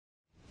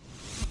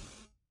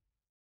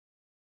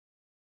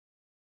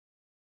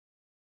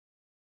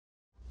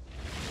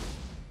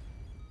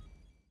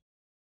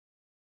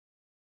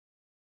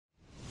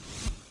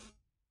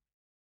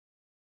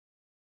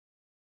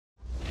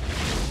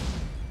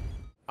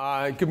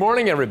Good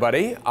morning,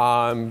 everybody.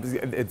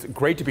 It's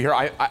great to be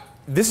here.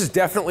 This is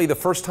definitely the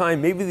first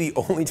time, maybe the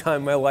only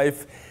time in my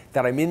life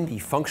that I'm in the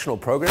functional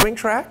programming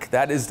track.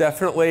 That is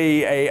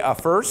definitely a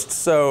first.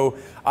 So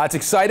it's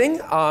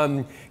exciting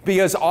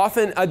because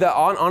often,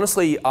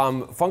 honestly,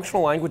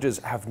 functional languages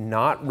have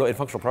not really,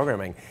 functional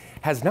programming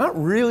has not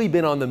really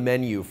been on the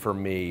menu for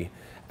me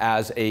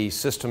as a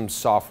systems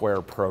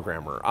software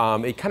programmer.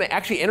 It kind of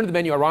actually entered the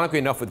menu, ironically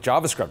enough, with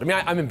JavaScript. I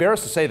mean, I'm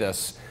embarrassed to say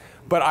this,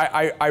 but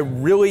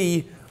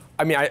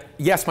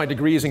yes, my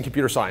degree is in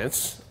computer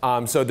science,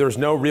 so there's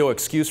no real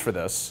excuse for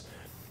this.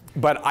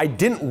 But I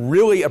didn't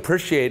really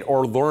appreciate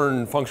or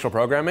learn functional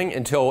programming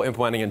until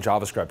implementing in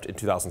JavaScript in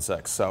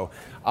 2006. So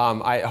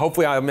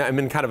hopefully I'm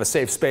in kind of a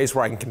safe space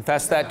where I can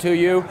confess that to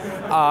you.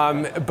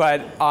 And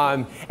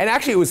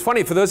actually, it was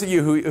funny for those of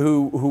you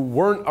who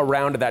weren't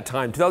around at that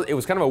time. It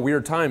was kind of a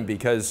weird time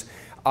because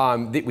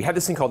we had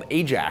this thing called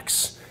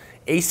AJAX.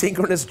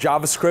 Asynchronous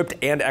JavaScript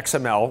and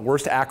XML,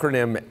 worst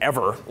acronym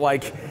ever.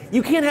 Like,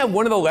 you can't have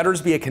one of the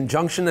letters be a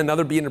conjunction,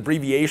 another be an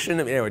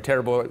abbreviation. I mean, anyway,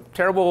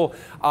 terrible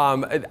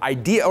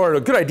idea, or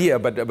a good idea,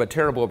 but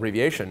terrible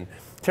abbreviation,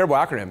 terrible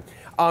acronym.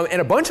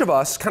 And a bunch of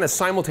us kind of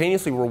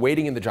simultaneously were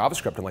waiting in the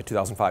JavaScript in like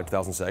 2005,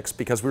 2006,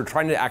 because we were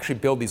trying to actually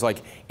build these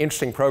like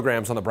interesting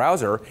programs on the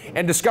browser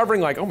and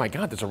discovering like, oh my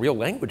God, there's a real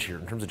language here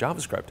in terms of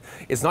JavaScript.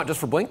 It's not just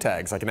for blink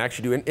tags. I can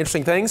actually do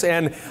interesting things.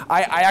 And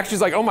I actually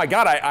was like, oh my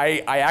God,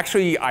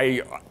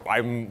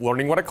 I'm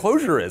learning what a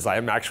closure is. I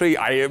am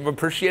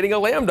appreciating a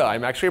Lambda.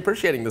 I'm actually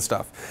appreciating this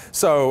stuff.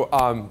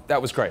 So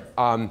that was great.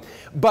 And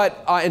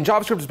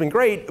JavaScript has been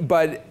great,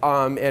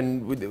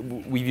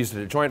 and we've used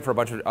it at Joyent for a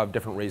bunch of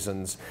different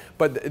reasons.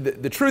 But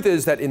the truth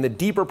is that in the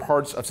deeper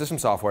parts of system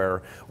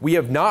software, we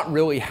have not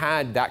really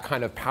had that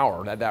kind of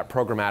power, that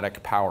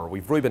programmatic power.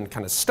 We've really been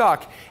kind of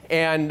stuck.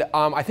 And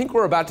I think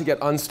we're about to get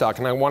unstuck.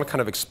 And I want to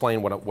kind of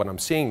explain what I'm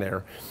seeing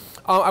there.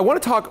 I want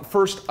to talk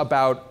first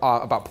about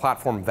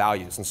platform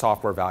values and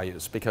software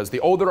values, because the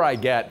older I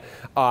get,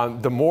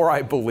 the more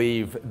I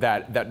believe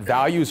that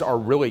values are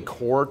really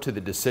core to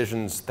the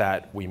decisions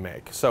that we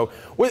make. So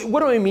what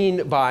do I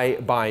mean by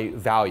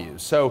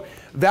values? So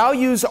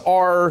values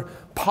are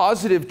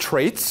positive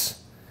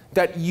traits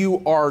that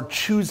you are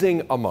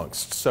choosing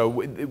amongst.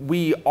 So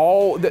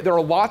there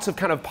are lots of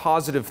kind of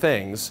positive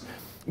things,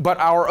 but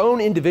our own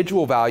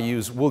individual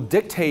values will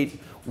dictate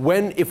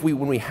when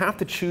we have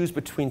to choose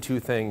between two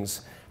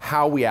things,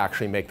 how we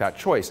actually make that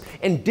choice.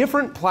 And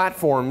different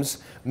platforms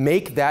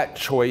make that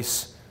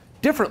choice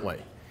differently.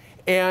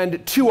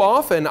 And too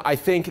often, I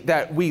think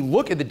that we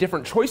look at the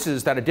different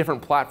choices that a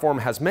different platform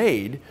has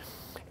made,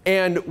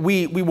 and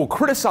we will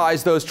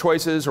criticize those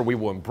choices, or we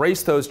will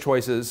embrace those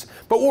choices.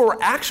 But what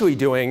we're actually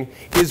doing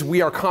is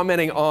we are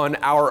commenting on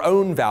our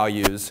own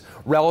values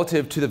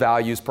relative to the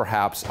values,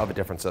 perhaps, of a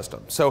different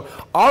system. So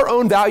our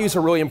own values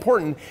are really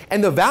important.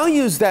 And the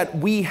values that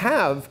we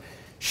have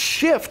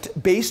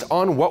shift based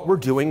on what we're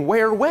doing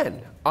where,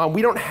 when.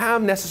 We don't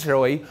have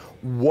necessarily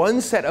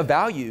one set of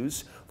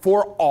values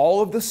for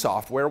all of the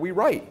software we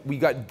write. We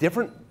got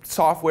different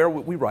software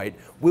we write.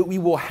 We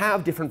will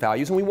have different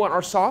values, and we want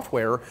our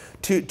software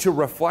to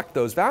reflect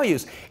those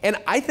values. And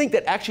I think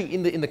that actually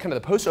in the kind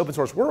of the post-open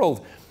source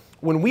world,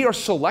 when we are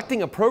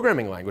selecting a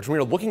programming language, when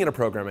we're looking at a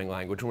programming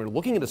language, when we're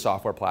looking at a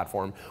software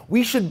platform,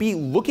 we should be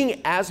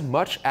looking as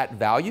much at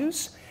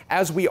values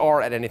as we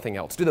are at anything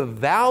else. Do the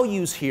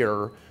values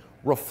here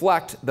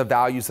reflect the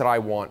values that I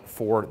want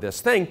for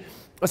this thing,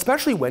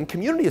 especially when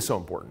community is so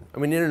important? I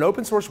mean, in an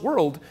open source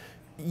world,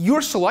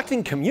 you're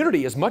selecting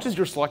community as much as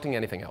you're selecting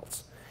anything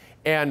else.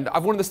 And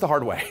I've learned this the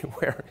hard way,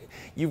 where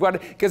you've got to,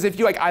 because if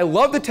you like, I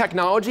love the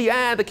technology,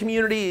 the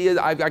community,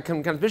 I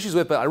come kind of issues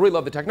with, but I really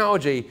love the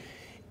technology.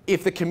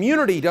 If the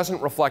community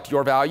doesn't reflect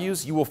your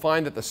values, you will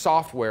find that the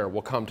software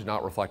will come to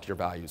not reflect your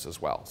values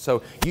as well.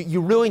 So you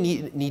really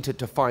need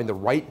to find the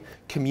right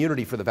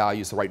community for the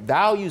values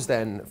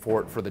then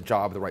for the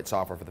job, the right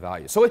software for the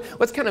values. So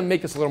let's kind of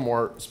make this a little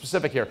more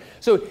specific here.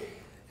 So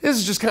this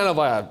is just kind of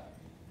a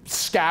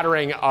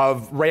scattering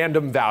of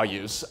random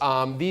values.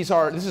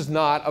 This is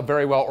not a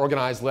very well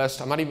organized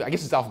list. I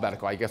guess it's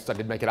alphabetical. I guess I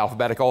did make it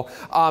alphabetical.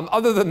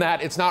 Other than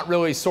that, it's not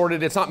really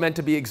sorted. It's not meant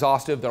to be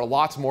exhaustive. There are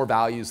lots more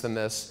values than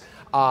this.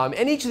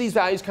 And each of these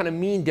values kind of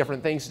mean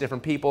different things to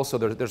different people, so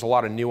there's a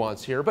lot of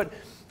nuance here. But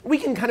we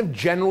can kind of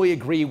generally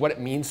agree what it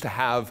means to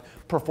have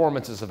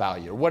performance as a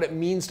value, or what it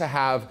means to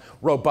have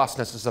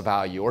robustness as a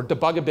value, or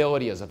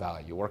debuggability as a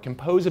value, or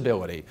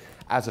composability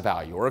as a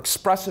value, or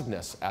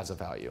expressiveness as a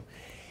value.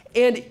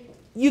 And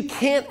you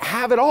can't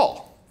have it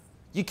all.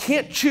 You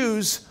can't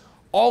choose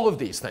all of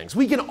these things.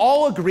 We can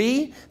all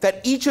agree that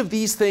each of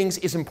these things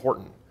is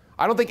important.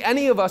 I don't think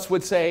any of us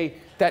would say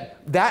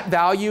that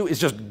value is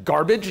just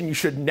garbage and you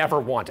should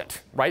never want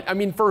it, right? I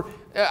mean,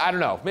 I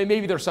don't know,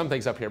 maybe there's some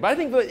things up here. But I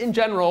think that in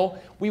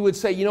general, we would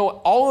say, you know,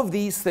 all of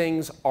these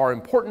things are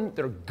important,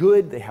 they're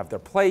good, they have their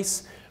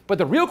place. But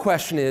the real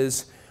question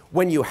is,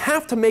 when you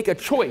have to make a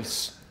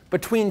choice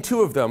between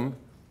two of them,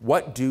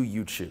 what do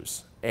you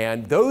choose?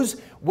 And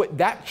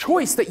that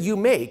choice that you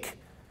make,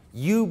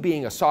 you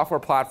being a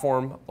software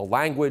platform, a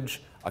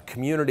language, a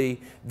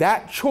community.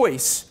 That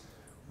choice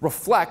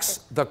reflects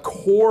the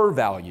core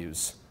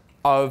values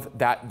of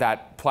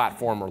that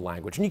platform or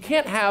language. And you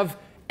can't have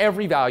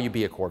every value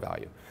be a core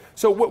value.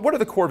 So what are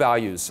the core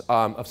values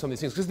of some of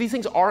these things? Because these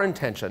things are in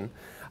tension.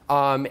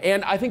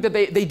 And I think that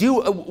they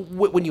do,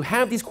 when you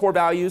have these core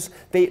values,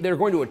 they're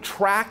going to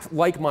attract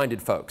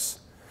like-minded folks.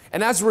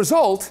 And as a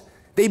result,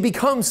 they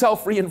become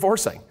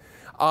self-reinforcing.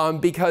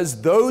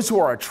 Because those who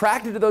are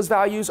attracted to those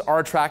values are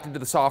attracted to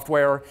the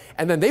software,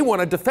 and then they want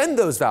to defend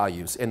those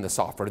values in the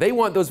software. They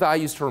want those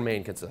values to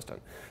remain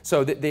consistent.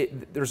 So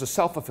there's a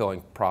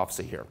self-fulfilling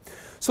prophecy here.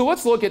 So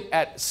let's look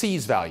at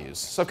C's values.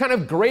 So kind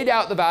of grayed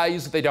out the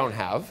values that they don't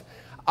have.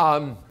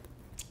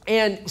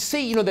 And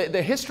C,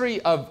 the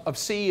history of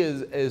C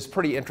is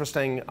pretty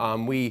interesting.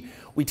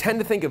 We tend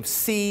to think of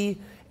C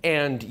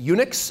and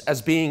Unix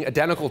as being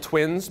identical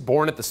twins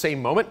born at the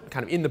same moment,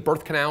 kind of in the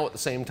birth canal at the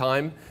same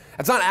time.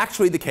 That's not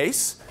actually the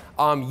case.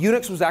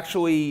 Unix was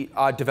actually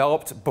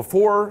developed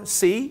before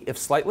C, if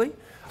slightly.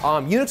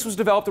 Unix was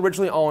developed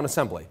originally all in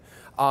assembly.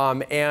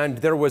 And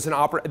there was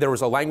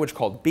a language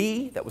called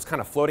B that was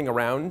kind of floating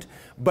around,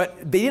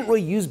 but they didn't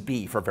really use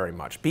B for very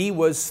much. B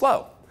was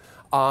slow.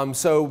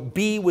 So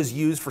B was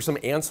used for some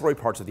ancillary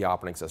parts of the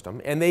operating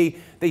system, and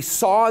they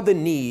saw the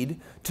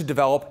need to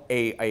develop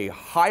a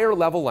higher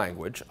level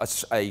language,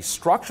 a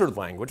structured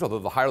language, although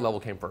the higher level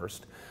came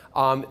first,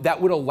 that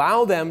would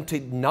allow them to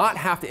not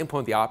have to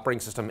implement the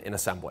operating system in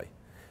assembly.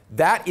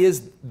 That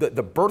is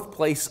the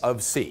birthplace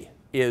of C,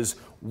 is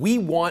we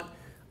want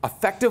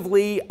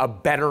effectively a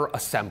better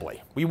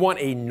assembly. We want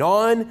a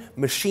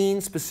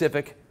non-machine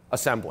specific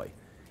assembly.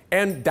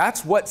 And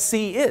that's what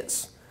C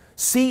is.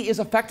 C is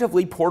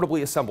effectively portable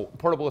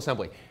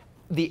assembly.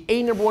 The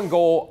 #1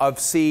 goal of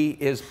C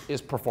is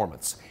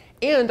performance.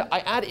 And I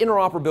add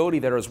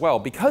interoperability there as well.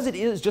 Because it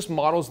is just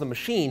models the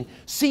machine,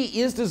 C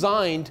is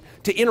designed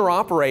to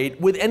interoperate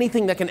with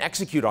anything that can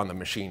execute on the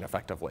machine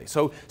effectively.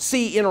 So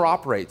C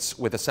interoperates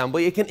with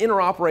assembly. It can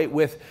interoperate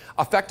with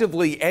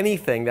effectively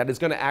anything that is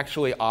going to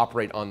actually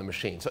operate on the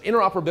machine. So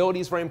interoperability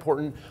is very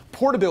important.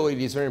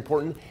 Portability is very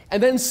important.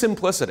 And then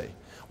simplicity.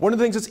 One of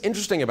the things that's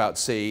interesting about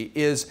C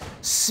is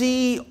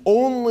C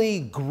only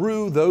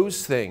grew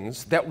those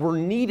things that were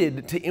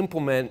needed to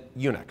implement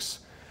Unix.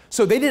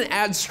 So they didn't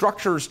add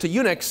structures to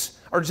Unix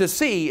or to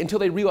C until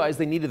they realized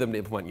they needed them to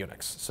implement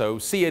Unix. So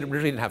C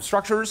originally didn't have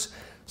structures.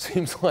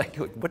 Seems like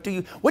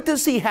what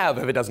does C have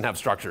if it doesn't have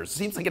structures? It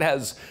seems like it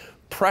has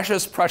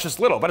precious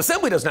little. But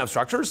assembly doesn't have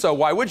structures, so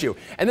why would you?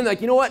 And then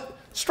you know what?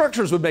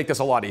 Structures would make this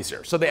a lot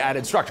easier. So they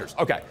added structures.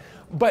 OK.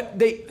 But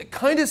they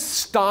kind of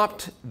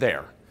stopped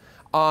there.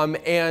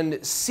 And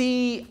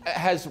C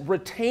has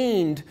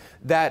retained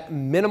that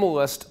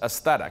minimalist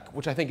aesthetic,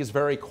 which I think is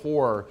very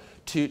core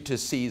to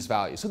C's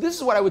values. So this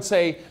is what I would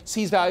say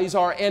C's values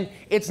are. And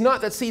it's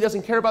not that C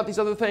doesn't care about these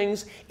other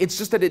things. It's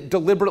just that it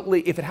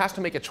deliberately, if it has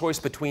to make a choice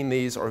between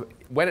these, or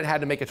when it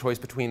had to make a choice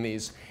between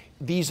these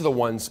are the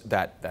ones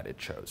that it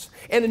chose.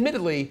 And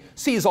admittedly,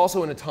 C is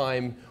also in a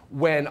time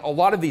when a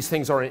lot of these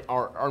things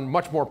are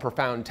much more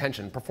profound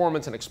tension.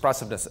 Performance and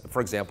expressiveness,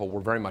 for example,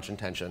 were very much in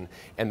tension,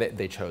 and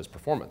they chose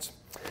performance.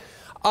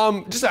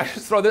 Just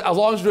throw this, as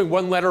long as you're doing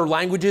one-letter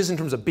languages in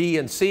terms of B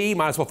and C,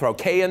 might as well throw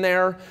K in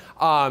there.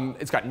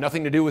 It's got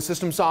nothing to do with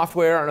system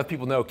software. I don't know if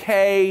people know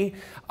K.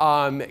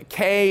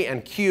 K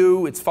and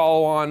Q, its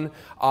follow-on,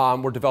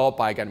 were developed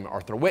by a guy named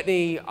Arthur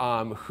Whitney,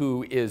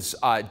 who is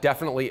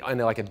definitely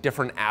in a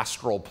different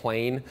astral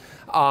plane.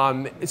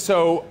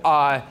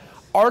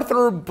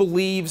 Arthur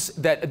believes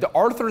that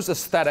Arthur's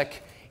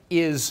aesthetic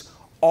is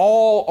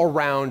all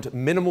around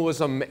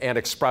minimalism and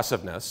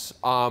expressiveness.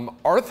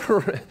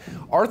 Arthur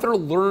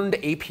learned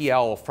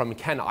APL from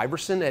Ken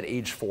Iverson at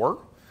age 4.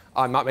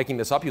 I'm not making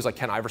this up. He was like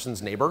Ken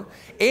Iverson's neighbor.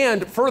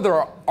 And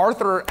further,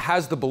 Arthur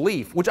has the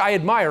belief, which I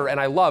admire and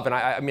I love, and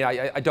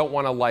I don't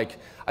want to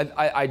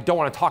I don't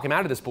want to talk him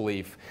out of this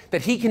belief,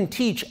 that he can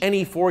teach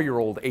any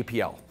 4-year-old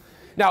APL.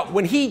 Now,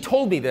 when he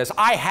told me this,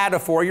 I had a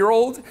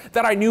 4-year-old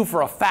that I knew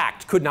for a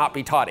fact could not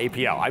be taught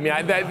APL.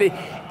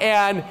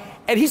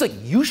 And he's like,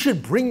 you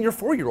should bring your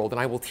 4-year-old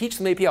and I will teach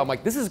them APL. I'm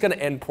like, this is going to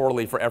end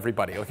poorly for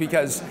everybody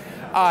because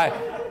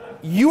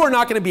you are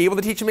not going to be able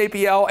to teach him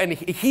APL, and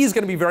he's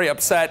going to be very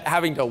upset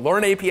having to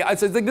learn APL. I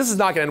said, this is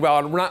not going to end well.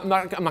 I'm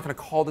not going to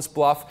call this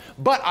bluff,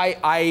 but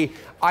I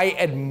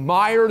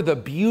admire the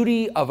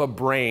beauty of a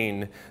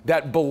brain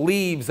that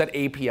believes that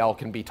APL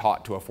can be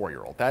taught to a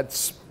 4-year-old.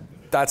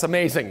 That's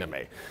amazing to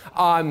me.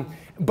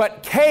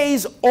 But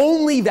K's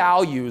only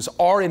values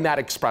are in that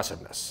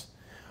expressiveness.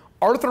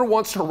 Arthur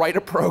wants to write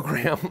a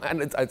program,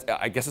 and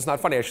I guess it's not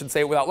funny, I should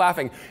say it without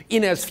laughing,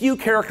 in as few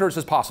characters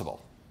as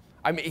possible.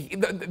 I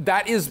mean,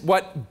 that is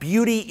what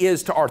beauty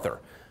is to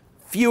Arthur.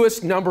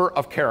 Fewest number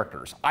of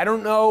characters. I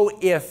don't know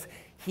if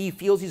he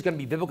feels he's going to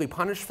be biblically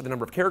punished for the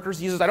number of characters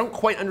he uses. I don't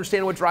quite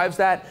understand what drives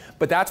that,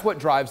 but that's what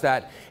drives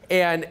that.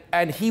 And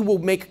he will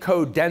make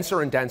code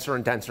denser and denser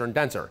and denser and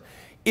denser.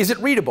 Is it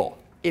readable?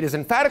 It is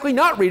emphatically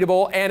not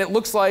readable, and it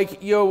looks like,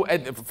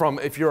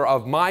 if you're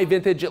of my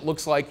vintage, it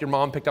looks like your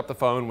mom picked up the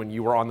phone when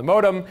you were on the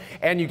modem,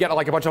 and you get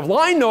like a bunch of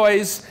line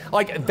noise.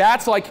 Like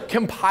that's like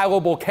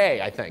compilable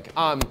K, I think.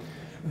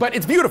 But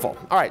it's beautiful.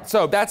 All right,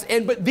 so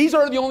but these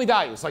are the only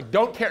values. Like,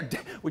 don't care.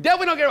 We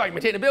definitely don't care about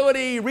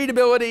maintainability,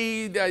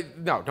 readability.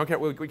 No, don't care.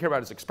 What we care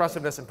about is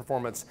expressiveness and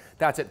performance.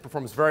 That's it.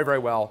 Performs very, very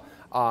well,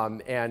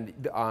 and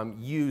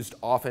used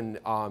often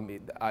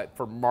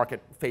for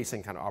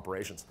market-facing kind of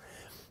operations.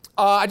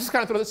 I just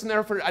kind of throw this in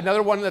there for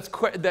another one that's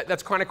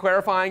kind of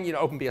clarifying.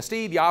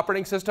 OpenBSD, the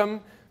operating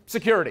system,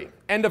 security,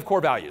 end of core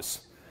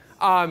values.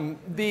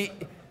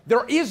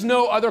 There is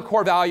no other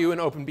core value in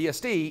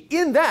OpenBSD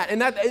in that,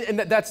 and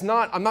that's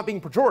not. I'm not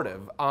being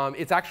pejorative.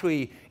 It's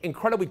actually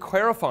incredibly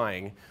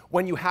clarifying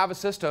when you have a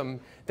system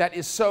that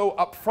is so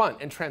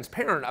upfront and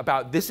transparent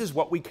about this is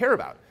what we care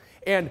about,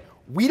 and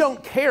we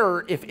don't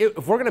care if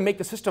we're going to make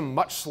the system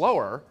much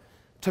slower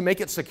to make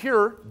it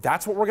secure.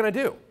 That's what we're going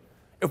to do.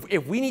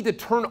 If we need to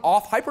turn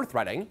off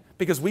hyperthreading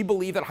because we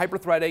believe that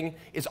hyperthreading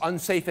is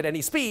unsafe at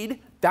any speed,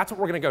 that's what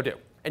we're going to go do.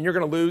 And you're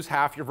going to lose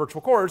half your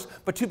virtual cores,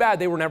 but too bad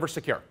they were never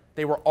secure.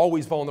 They were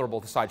always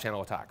vulnerable to side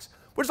channel attacks,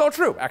 which is all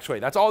true, actually.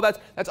 That's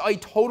a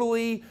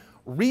totally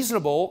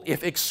reasonable,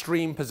 if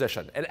extreme,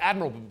 position, an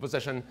admirable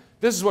position.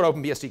 This is what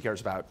OpenBSD cares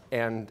about,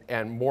 and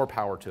more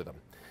power to them.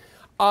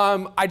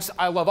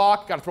 I love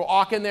awk. Got to throw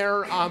awk in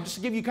there just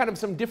to give you kind of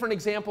some different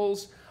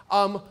examples.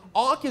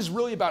 Awk is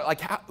really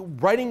about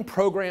writing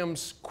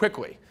programs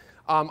quickly.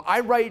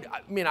 I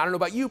don't know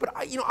about you, but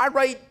I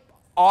write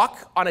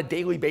awk on a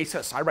daily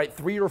basis. I write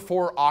 3 or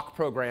 4 awk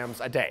programs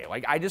a day.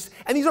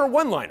 And these are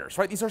one-liners,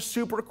 right? These are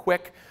super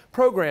quick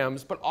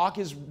programs, but awk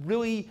is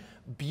really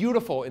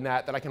beautiful in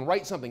that I can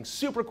write something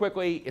super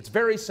quickly. It's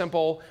very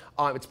simple.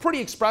 It's pretty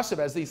expressive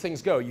as these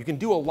things go. You can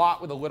do a lot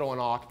with a little in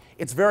awk.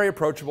 It's very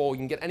approachable. You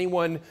can get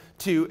anyone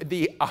to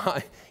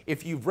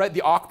if you've read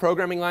the awk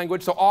programming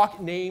language. So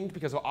awk named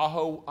because of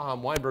Aho,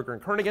 Weinberger,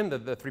 and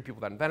Kernighan, the 3 people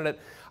that invented it.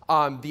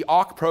 The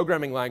awk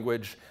programming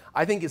language,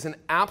 I think, is an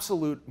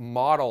absolute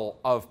model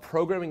of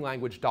programming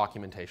language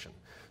documentation.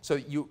 So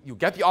you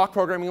get the awk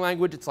programming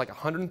language. It's like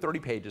 130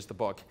 pages, the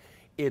book.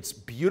 It's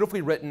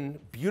beautifully written,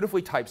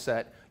 beautifully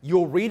typeset.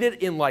 You'll read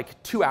it in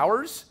like 2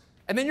 hours,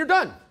 and then you're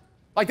done.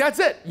 Like, that's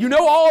it. You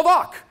know all of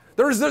awk.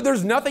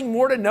 There's nothing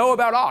more to know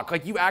about awk.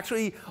 Like, you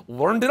actually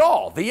learned it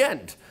all. The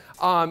end.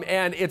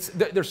 And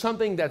there's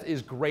something that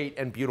is great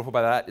and beautiful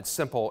about that. It's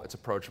simple, it's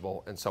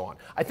approachable, and so on.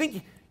 I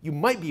think you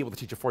might be able to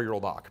teach a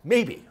 4-year-old awk.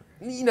 Maybe.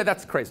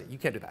 That's crazy. You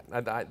can't do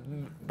that.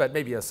 But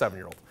maybe a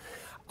 7-year-old.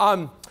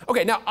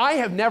 OK, now I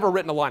have never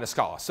written a line of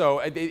Scala. So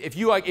if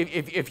you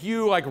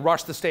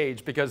rush the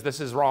stage because this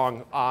is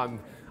wrong,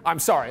 I'm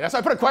sorry. That's why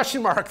I put a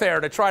question mark there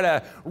to try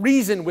to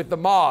reason with the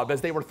mob as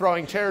they were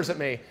throwing chairs at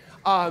me.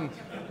 I'm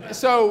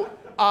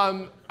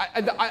not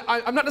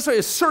necessarily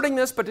asserting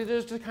this, but it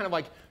is to kind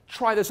of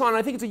try this on. And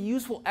I think it's a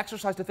useful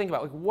exercise to think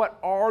about, what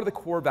are the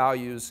core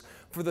values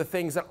for the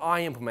things that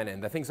I implement in,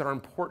 the things that are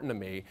important to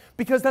me,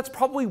 because that's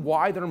probably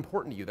why they're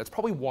important to you. That's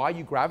probably why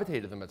you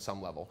gravitate to them at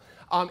some level.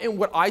 And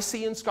what I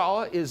see in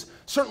Scala is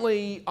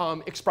certainly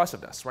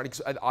expressiveness, right?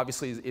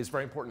 Obviously is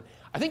very important.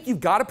 I think you've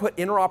got to put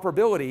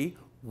interoperability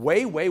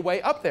way, way,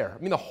 way up there.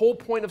 I mean, the whole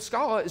point of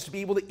Scala is to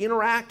be able to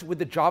interact with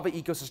the Java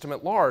ecosystem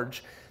at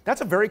large.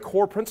 That's a very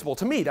core principle.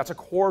 To me, that's a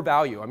core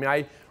value. I mean,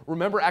 I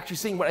remember actually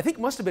seeing what I think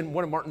must have been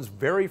one of Martin's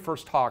very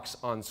first talks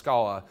on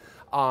Scala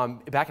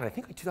back in, I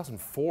think,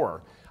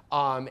 2004.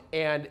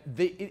 And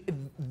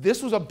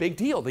this was a big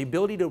deal, the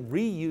ability to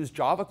reuse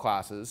Java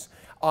classes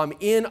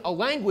in a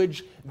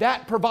language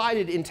that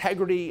provided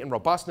integrity and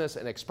robustness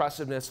and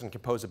expressiveness and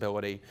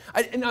composability.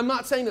 And I'm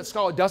not saying that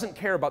Scala doesn't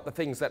care about the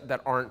things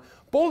that aren't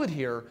bolded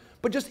here,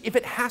 but just if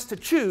it has to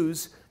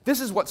choose, this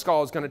is what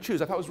Scala is going to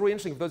choose. I thought it was really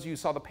interesting for those of you who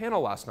saw the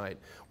panel last night,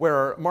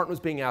 where Martin was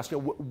being asked,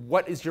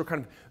 what is your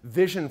kind of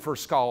vision for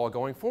Scala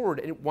going forward?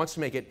 And it wants to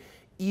make it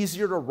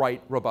easier to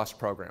write robust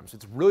programs.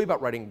 It's really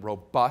about writing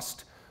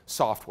robust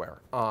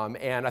software.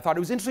 And I thought it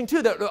was interesting,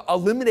 too, that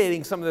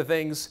eliminating some of the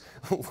things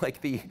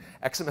like the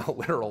XML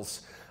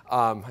literals.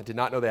 I did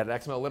not know they had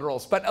XML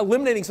literals, but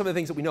eliminating some of the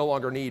things that we no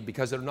longer need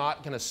because they're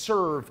not going to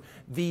serve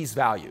these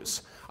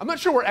values. I'm not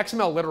sure where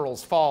XML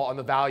literals fall on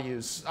the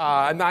values.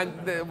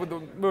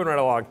 Moving right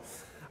along.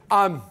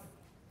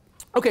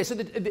 OK, so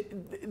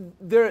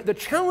the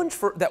challenge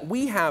that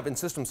we have in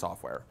system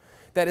software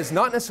that is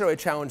not necessarily a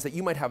challenge that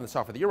you might have in the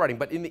software that you're writing,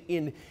 but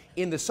in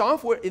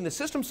the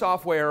system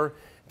software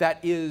that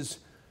is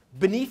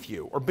beneath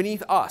you or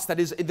beneath us, that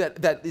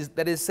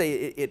is say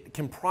it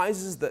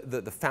comprises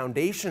the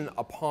foundation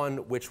upon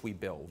which we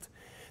build.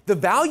 The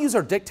values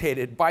are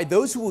dictated by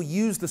those who will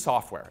use the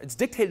software. It's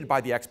dictated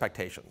by the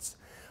expectations.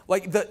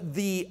 Like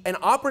an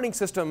operating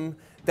system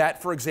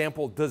that, for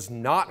example, does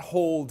not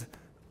hold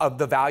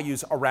the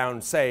values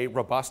around, say,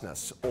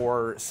 robustness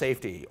or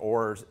safety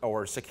or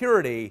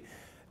security,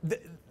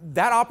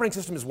 that operating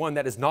system is one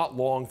that is not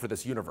long for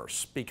this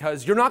universe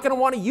because you're not going to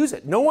want to use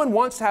it. No one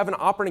wants to have an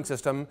operating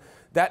system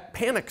that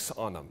panics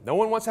on them. No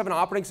one wants to have an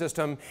operating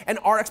system, and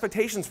our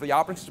expectations for the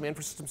operating system and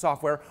for system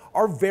software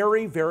are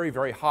very, very,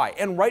 very high,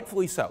 and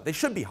rightfully so. They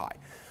should be high.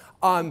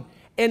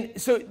 And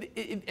so,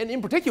 and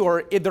in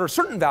particular, there are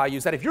certain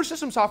values that if your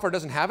system software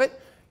doesn't have it,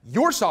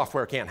 your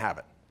software can't have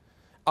it.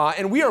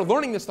 And we are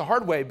learning this the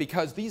hard way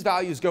because these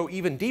values go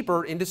even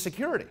deeper into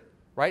security,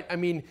 right? I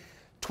mean,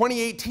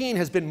 2018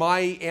 has been my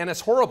annus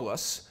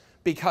horribilis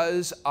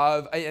because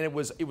of, and it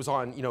was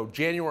on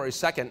January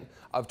 2nd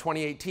of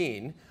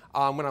 2018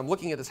 when I'm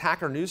looking at this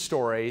hacker news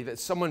story that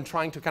someone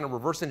trying to kind of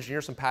reverse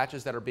engineer some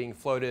patches that are being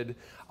floated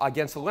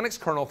against the Linux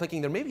kernel,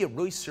 thinking there may be a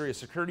really serious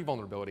security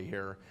vulnerability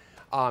here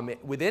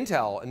with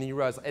Intel, and then you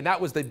realize, and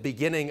that was the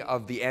beginning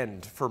of the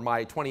end for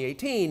my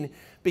 2018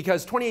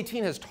 because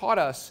 2018 has taught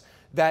us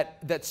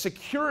that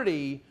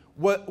security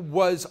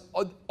was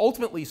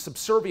ultimately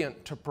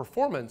subservient to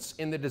performance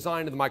in the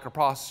design of the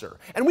microprocessor.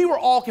 And we were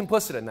all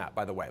complicit in that,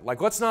 by the way.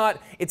 Like, let's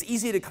not, it's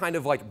easy to kind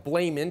of like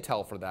blame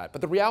Intel for that.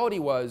 But the reality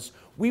was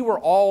we were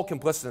all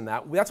complicit in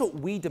that. That's what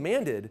we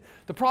demanded.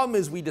 The problem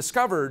is we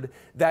discovered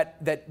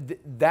that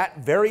that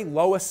very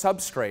lowest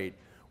substrate,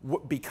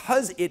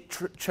 because it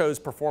chose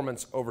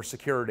performance over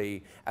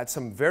security at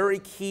some very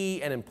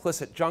key and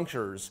implicit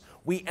junctures,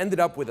 we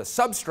ended up with a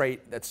substrate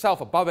itself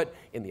above it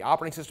in the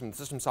operating system and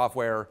system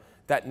software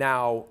that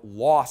now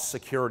lost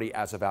security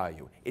as a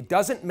value. It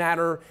doesn't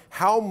matter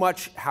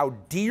how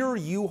dear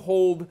you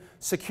hold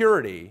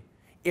security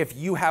if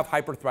you have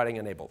hyperthreading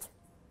enabled.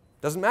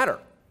 Doesn't matter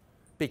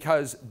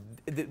because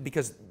the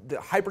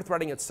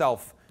hyperthreading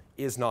itself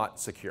is not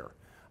secure.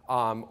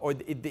 Or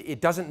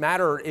it doesn't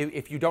matter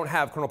if you don't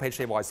have kernel page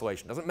stable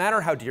isolation. It doesn't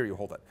matter how dear you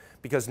hold it,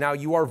 because now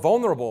you are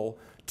vulnerable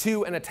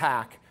to an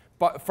attack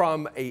but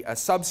from a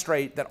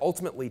substrate that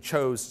ultimately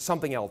chose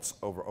something else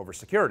over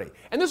security.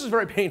 And this is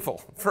very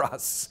painful for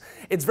us.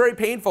 It's very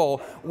painful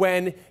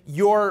when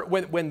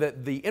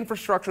the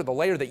infrastructure, the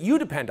layer that you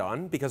depend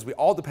on, because we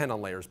all depend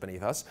on layers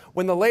beneath us,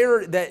 when the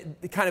layer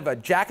that kind of a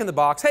jack in the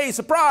box, hey,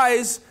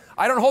 surprise,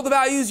 I don't hold the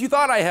values you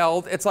thought I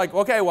held. It's like,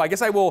 okay, well, I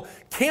guess I will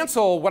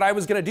cancel what I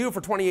was going to do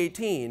for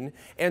 2018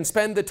 and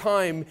spend the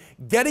time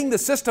getting the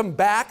system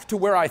back to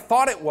where I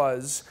thought it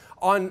was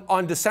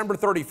on December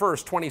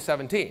 31st,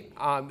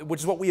 2017,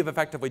 which is what we have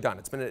effectively done.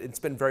 It's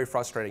been very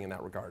frustrating in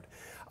that regard.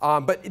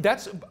 But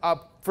that's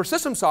for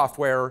system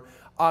software.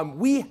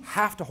 We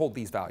have to hold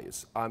these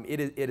values.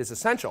 It is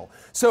essential.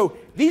 So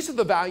these are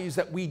the values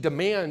that we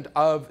demand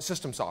of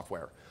system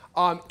software.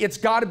 It's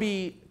got to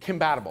be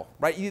compatible,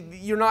 right?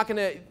 You're not going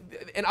to,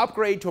 an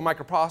upgrade to a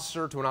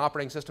microprocessor, to an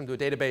operating system, to a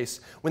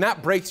database, when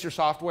that breaks your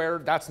software,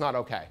 that's not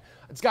OK.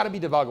 It's got to be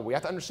debuggable. We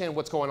have to understand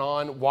what's going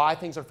on, why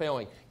things are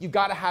failing. You've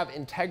got to have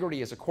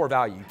integrity as a core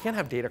value. You can't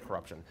have data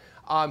corruption.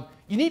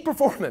 You need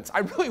performance. I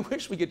really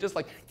wish we could just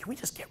like, can we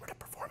just get rid of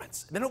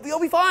performance? Then it'll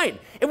be fine.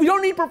 If we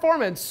don't need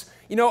performance,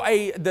 you know,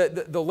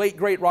 the late,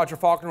 great Roger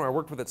Faulkner, who I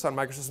worked with at Sun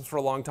Microsystems for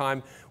a long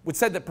time, would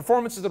said that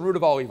performance is the root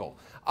of all evil.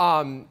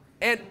 And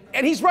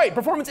he's right.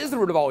 Performance is the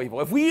root of all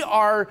evil. If we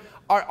are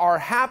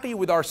happy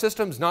with our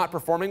systems not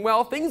performing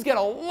well, things get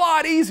a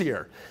lot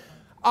easier.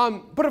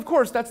 But of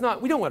course,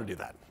 we don't want to do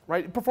that.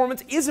 Right?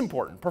 Performance is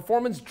important.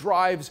 Performance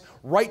drives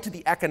right to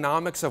the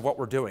economics of what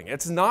we're doing.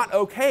 It's not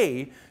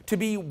OK to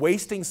be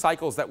wasting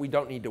cycles that we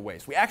don't need to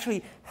waste. We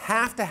actually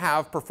have to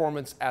have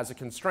performance as a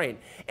constraint.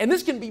 And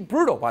this can be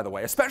brutal, by the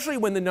way, especially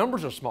when the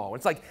numbers are small.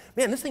 It's like,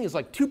 man, this thing is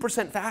like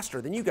 2% faster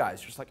than you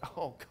guys. You're just like,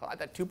 oh, God,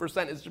 that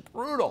 2% is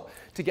brutal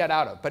to get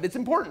out of. But it's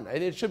important,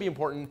 and it should be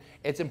important.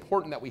 It's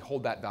important that we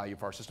hold that value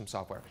for our system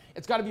software.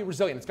 It's got to be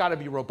resilient. It's got to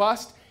be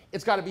robust.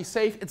 It's got to be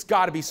safe. It's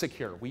got to be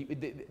secure.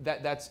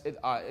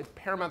 It's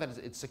paramount that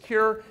it's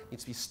secure. It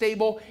needs to be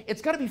stable.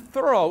 It's got to be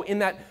thorough in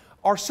that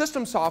our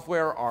system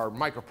software, our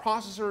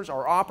microprocessors,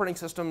 our operating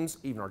systems,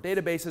 even our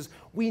databases,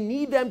 we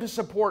need them to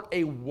support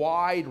a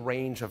wide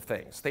range of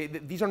things.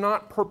 These are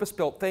not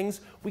purpose-built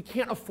things. We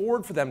can't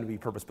afford for them to be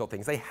purpose-built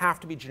things. They have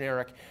to be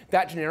generic.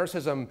 That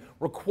genericism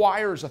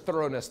requires a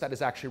thoroughness that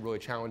is actually really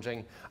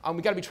challenging.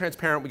 We got to be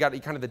transparent. We got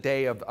kind of the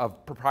day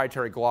of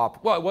proprietary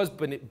glop. Well, it was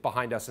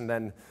behind us, and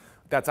then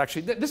that's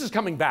actually, this is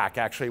coming back,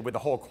 actually, with the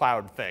whole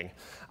cloud thing.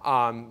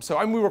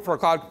 So we work for a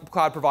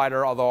cloud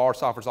provider, although our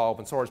software is all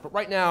open source. But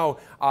right now,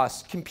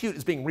 compute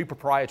is being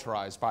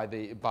reproprietarized by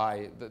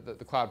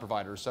the cloud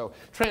providers. So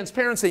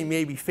transparency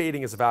may be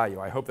fading as a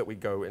value. I hope that we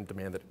go and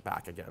demand it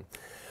back again.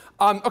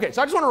 OK,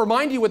 so I just want to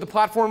remind you what the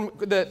platform,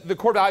 the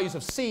core values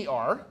of C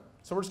are.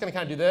 So we're just going to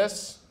kind of do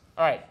this.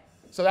 All right,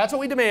 so that's what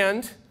we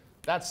demand.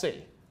 That's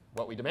C.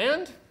 What we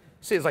demand,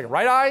 C is like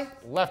right eye,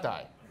 left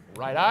eye.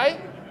 Right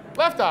eye,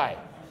 left eye.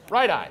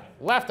 Right eye,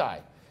 left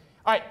eye.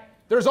 All right,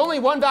 there's only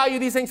one value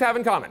these things have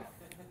in common.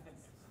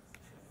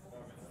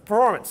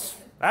 Performance.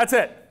 That's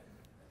it.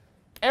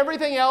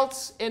 Everything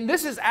else, and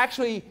this is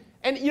actually,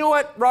 and you know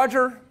what,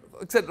 Roger?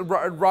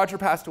 Roger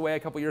passed away a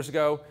couple years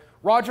ago.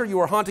 Roger, you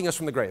are haunting us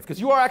from the grave, because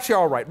you are actually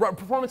all right.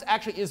 Performance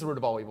actually is the root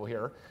of all evil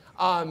here.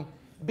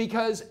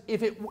 Because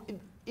if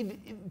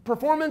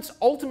performance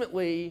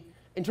ultimately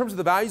in terms of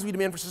the values we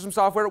demand for system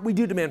software, we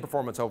do demand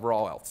performance over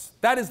all else.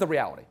 That is the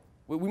reality.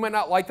 We might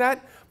not like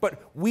that,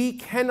 but we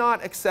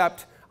cannot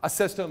accept a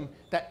system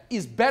that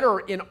is better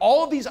in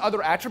all of these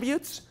other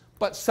attributes,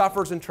 but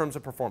suffers in terms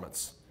of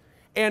performance.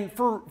 And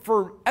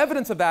for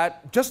evidence of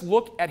that, just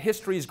look at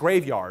history's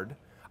graveyard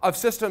of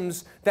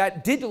systems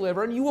that did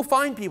deliver, and you will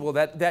find people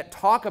that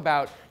talk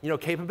about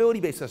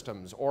capability-based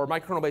systems or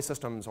microkernel-based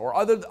systems or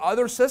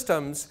other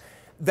systems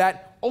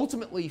that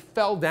ultimately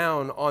fell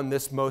down on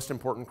this most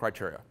important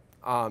criteria.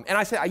 And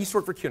I used to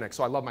work for QNX,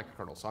 so I love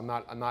microkernels. So I'm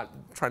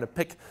not trying to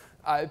pick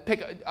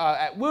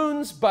at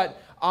wounds,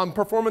 but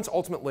performance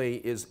ultimately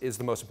is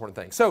the most important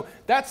thing. So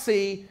that's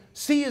C.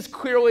 C is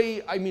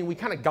clearly, we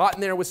kind of got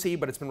in there with C,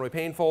 but it's been really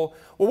painful.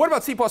 Well, what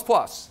about C++? All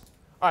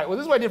right, well,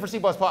 this is what I did for C++.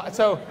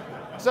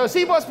 So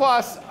C++,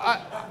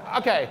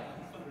 OK.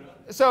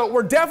 So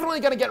we're definitely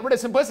going to get rid of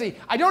simplicity.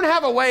 I don't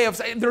have a way of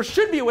saying, there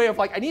should be a way of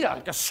I need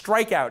a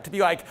strikeout to be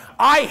like,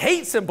 I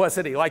hate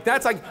simplicity.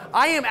 That's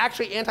I am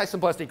actually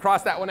anti-simplicity.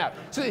 Cross that one out.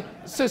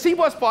 So C++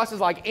 is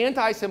like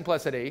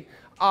anti-simplicity.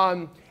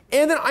 And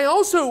then I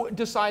also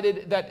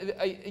decided that,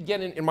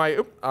 again, in my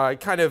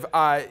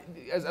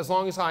as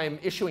long as I'm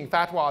issuing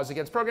fatwas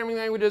against programming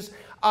languages,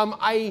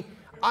 I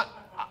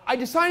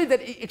decided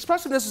that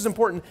expressiveness is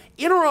important.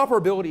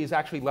 Interoperability is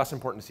actually less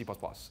important to C++.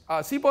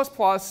 C++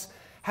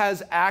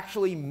 has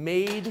actually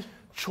made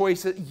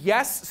choices.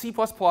 Yes, C++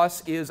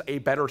 is a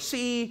better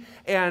C,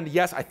 and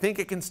yes, I think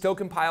it can still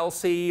compile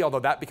C,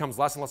 although that becomes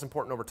less and less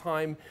important over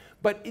time.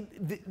 But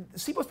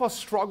C++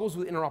 struggles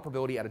with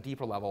interoperability at a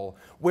deeper level,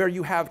 where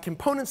you have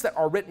components that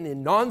are written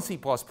in non-C++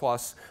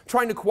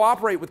 trying to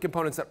cooperate with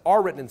components that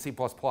are written in C++.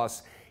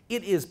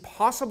 It is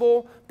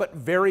possible, but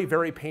very,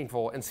 very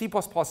painful, and C++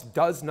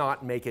 does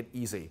not make it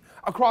easy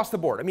across the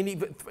board.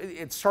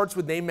 It starts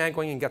with name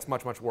mangling and gets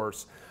much, much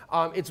worse.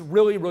 It's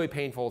really, really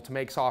painful to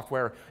make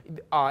software.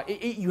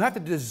 You have to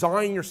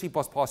design your C++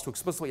 to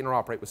explicitly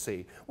interoperate with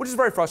C, which is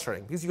very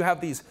frustrating, because you have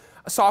these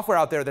software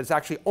out there that's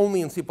actually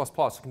only in C++.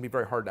 It can be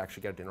very hard to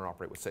actually get it to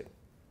interoperate with C.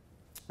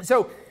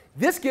 So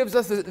this gives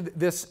us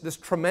this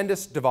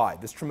tremendous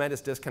divide, this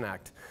tremendous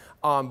disconnect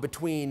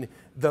between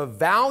the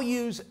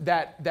values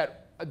that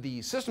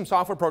the system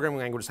software programming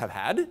languages have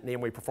had,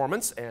 namely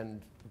performance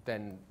and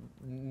then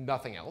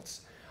nothing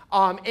else,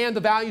 and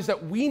the values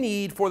that we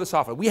need for the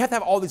software. We have to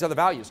have all these other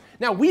values.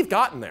 Now, we've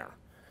gotten there.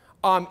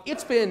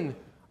 It's been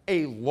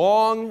a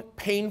long,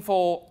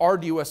 painful,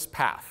 arduous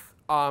path.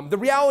 The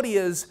reality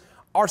is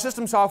our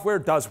system software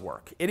does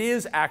work.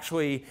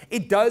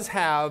 It does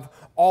have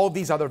all of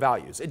these other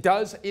values. It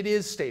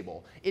is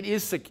stable. It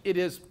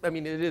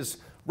is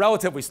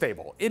relatively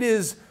stable. It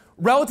is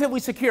relatively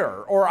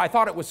secure, or I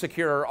thought it was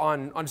secure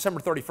on December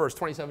 31st,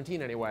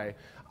 2017 anyway.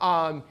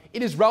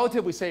 It is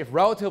relatively safe,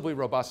 relatively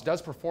robust,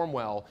 does perform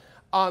well,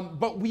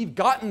 but we've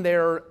gotten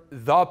there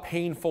the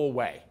painful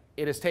way.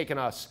 It has taken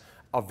us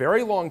a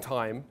very long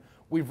time.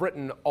 We've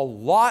written a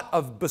lot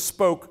of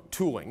bespoke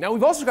tooling. Now,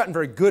 we've also gotten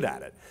very good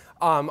at it.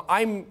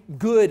 I'm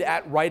good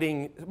at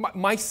writing.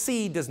 My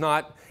C is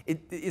not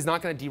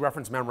going to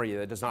dereference memory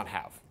that it does not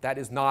have. That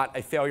is not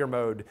a failure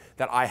mode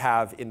that I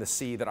have in the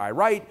C that I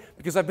write,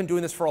 because I've been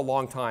doing this for a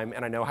long time,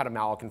 and I know how to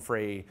malloc and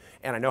free,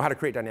 and I know how to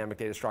create dynamic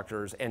data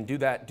structures, and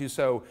do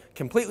so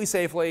completely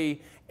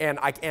safely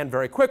and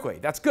very quickly.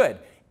 That's good.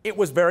 It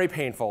was very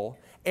painful.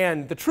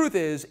 And the truth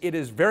is, it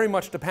is very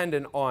much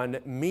dependent on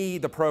me,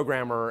 the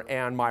programmer,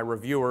 and my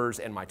reviewers,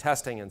 and my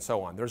testing, and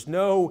so on. There's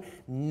no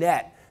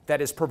net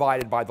that is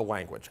provided by the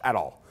language at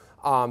all.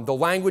 The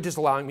language is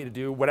allowing me to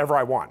do whatever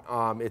I want.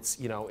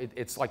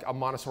 It's like a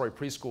Montessori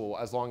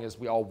preschool, as long as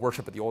we all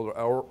worship at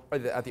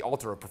the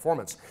altar of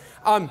performance.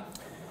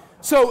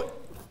 So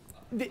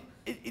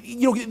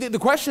the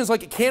question is,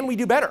 can we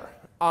do better?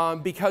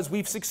 Because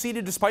we've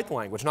succeeded despite the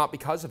language, not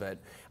because of it.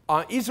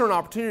 Is there an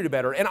opportunity to do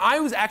better? And I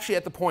was actually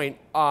at the point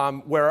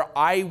where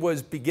I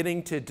was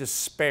beginning to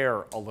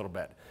despair a little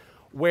bit,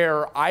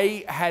 where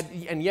I had,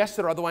 and yes,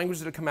 there are other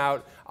languages that have come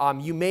out.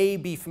 You may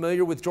be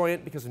familiar with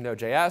Joyent because of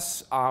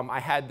Node.js. I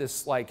had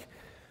this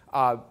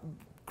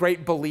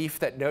great belief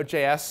that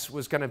Node.js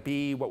was going to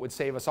be what would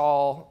save us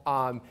all.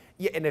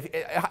 And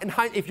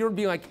if you're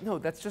being like, no,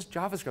 that's just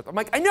JavaScript. I'm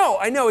like, I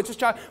know, it's just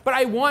Java. But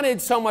I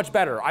wanted so much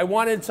better. I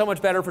wanted so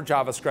much better for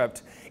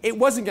JavaScript. It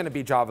wasn't going to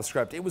be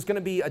JavaScript. It was going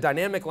to be a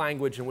dynamic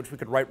language in which we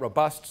could write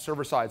robust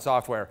server-side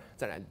software.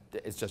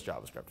 It's just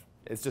JavaScript.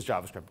 It's just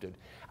JavaScript, dude.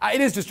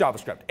 It is just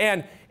JavaScript.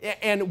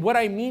 And what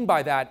I mean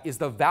by that is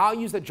the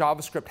values that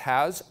JavaScript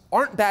has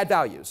aren't bad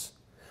values,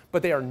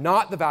 but they are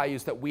not the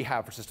values that we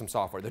have for system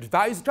software. The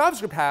values that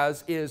JavaScript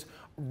has is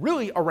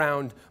really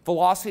around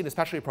velocity and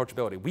especially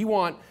approachability. We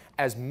want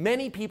as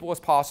many people as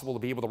possible to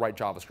be able to write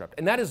JavaScript.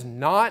 And that is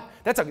not,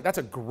 that's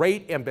a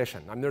great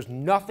ambition. There's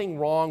nothing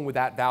wrong with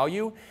that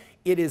value.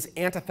 It is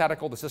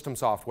antithetical to system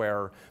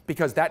software,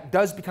 because that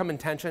does become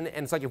intention.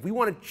 And it's like, if we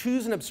want to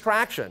choose an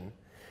abstraction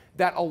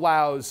that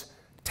allows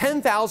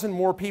 10,000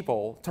 more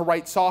people to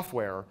write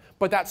software,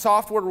 but that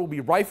software will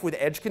be rife with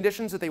edge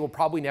conditions that they will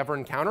probably never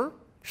encounter,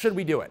 should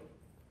we do it?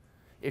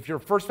 If your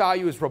first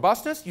value is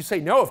robustness, you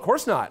say, no, of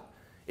course not.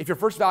 If your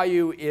first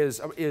value is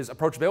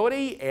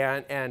approachability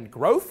and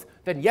growth,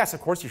 then yes,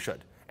 of course you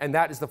should. And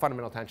that is the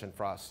fundamental tension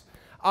for us.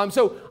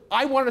 So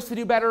I wanted us to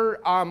do better.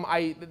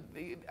 I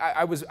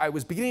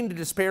was beginning to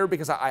despair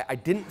because I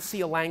didn't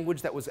see a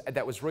language that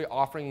was really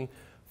offering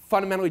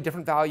fundamentally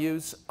different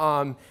values.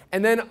 And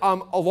then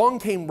along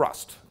came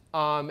Rust.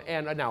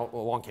 And now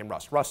along came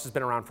Rust. Rust has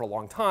been around for a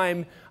long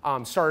time.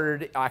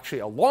 Started actually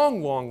a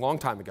long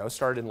time ago.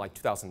 Started in like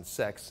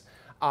 2006.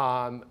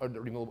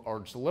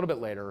 Or just a little bit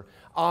later.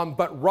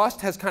 But Rust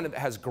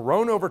has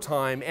grown over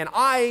time, and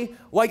I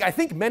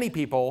think many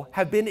people,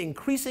 have been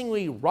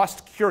increasingly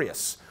Rust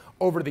curious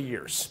over the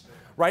years,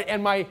 right?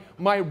 And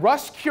my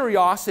Rust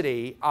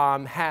curiosity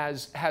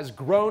has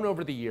grown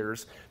over the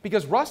years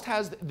because Rust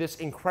has this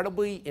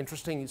incredibly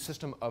interesting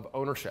system of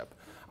ownership,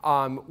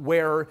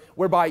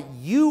 whereby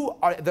you,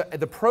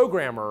 the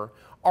programmer,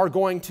 are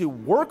going to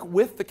work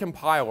with the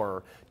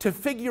compiler to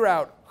figure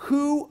out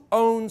who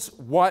owns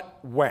what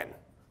when.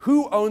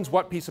 Who owns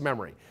what piece of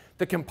memory?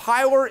 The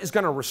compiler is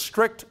going to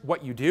restrict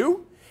what you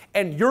do,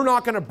 and you're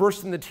not going to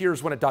burst into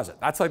tears when it does it.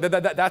 That's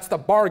that's the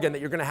bargain that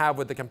you're going to have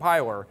with the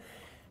compiler.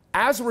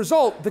 As a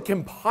result, the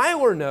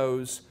compiler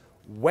knows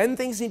when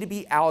things need to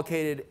be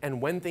allocated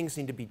and when things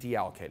need to be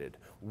deallocated,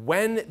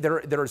 when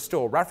there is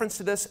still a reference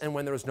to this and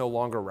when there is no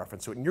longer a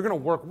reference to it. And you're going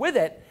to work with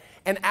it,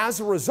 and as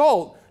a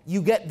result,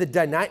 you get the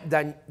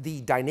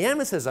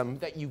dynamicism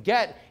that you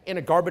get in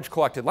a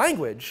garbage-collected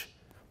language,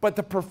 but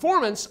the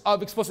performance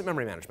of explicit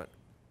memory management.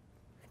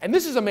 And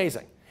this is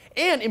amazing.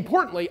 And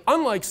importantly,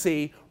 unlike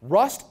C,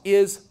 Rust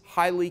is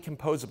highly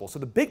composable. So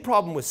the big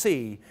problem with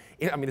C,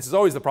 I mean, this is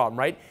always the problem,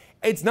 right?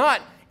 It's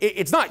not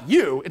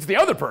you, it's the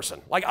other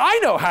person. Like, I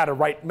know how to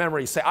write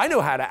memory, I know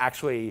how to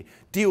actually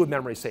deal with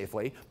memory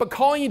safely, but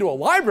calling into a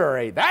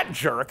library, that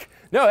jerk,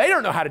 no, they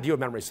don't know how to deal with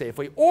memory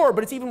safely.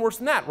 But it's even worse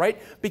than that,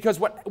 right? Because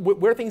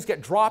where things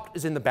get dropped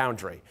is in the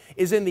boundary,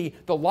 is in the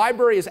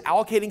library is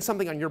allocating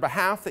something on your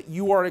behalf that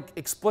you are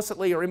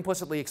explicitly or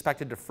implicitly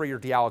expected to free or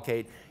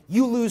deallocate.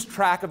 You lose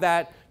track of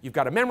that, you've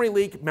got a memory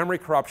leak, memory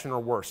corruption, or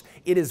worse.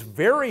 It is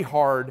very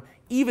hard.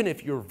 Even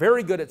if you're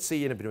very good at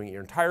C and have been doing it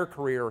your entire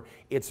career,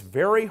 it's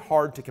very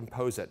hard to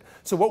compose it.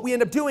 So what we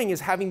end up doing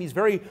is having these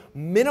very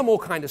minimal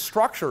kind of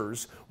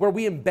structures where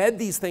we embed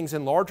these things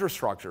in larger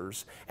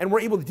structures, and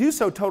we're able to do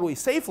so totally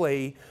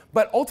safely,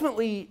 but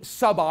ultimately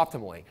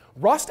suboptimally.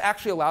 Rust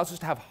actually allows us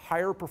to have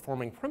higher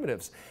performing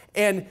primitives.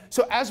 And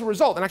so as a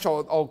result, and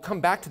actually I'll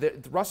come back to the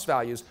Rust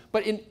values,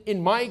 but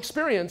in my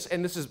experience,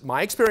 and this is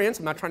my experience,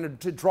 I'm not trying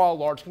to draw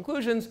large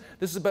conclusions,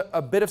 this is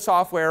a bit of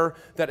software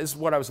that is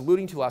what I was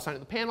alluding to last night at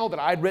the panel that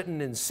I'd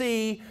written in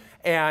C,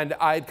 and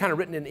I'd kind of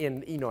written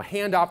in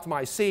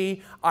hand-optimized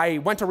C. I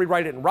went to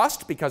rewrite it in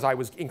Rust because I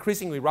was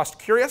increasingly Rust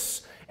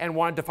curious and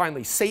wanted to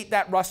finally sate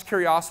that Rust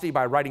curiosity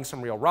by writing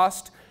some real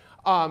Rust.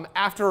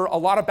 After a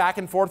lot of back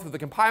and forth with the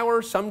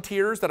compiler, some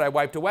tears that I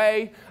wiped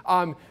away,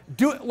 let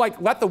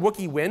the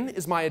Wookiee win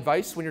is my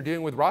advice when you're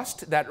dealing with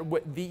Rust. That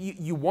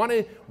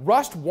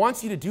Rust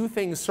wants you to do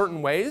things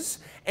certain ways,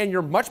 and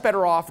you're much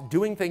better off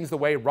doing things the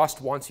way Rust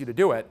wants you to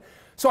do it.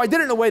 So I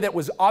did it in a way that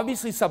was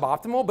obviously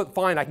suboptimal, but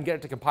fine, I can get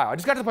it to compile. I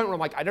just got to the point where I'm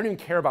like, I don't even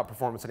care about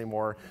performance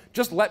anymore.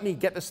 Just let me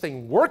get this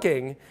thing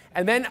working,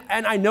 and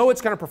I know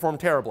it's going to perform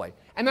terribly.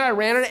 And then I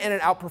ran it, and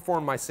it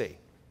outperformed my C.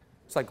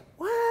 It's like,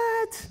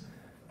 what?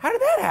 How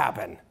did that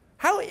happen?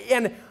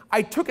 And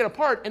I took it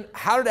apart, and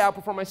how did it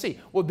outperform my C?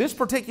 Well, this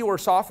particular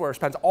software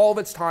spends all of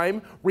its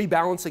time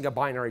rebalancing a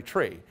binary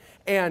tree.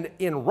 And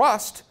in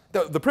Rust,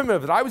 the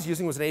primitive that I was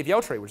using was an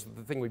AVL tree, which is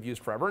the thing we've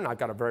used forever, and I've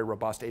got a very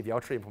robust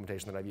AVL tree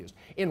implementation that I've used.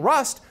 In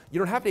Rust, you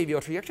don't have an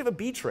AVL tree, you actually have a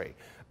B tree.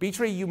 B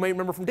tree you may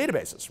remember from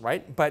databases,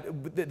 right?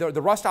 But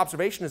the Rust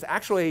observation is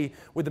actually,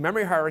 with the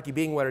memory hierarchy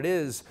being what it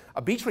is,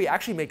 a B tree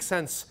actually makes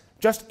sense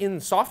just in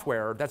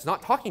software that's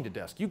not talking to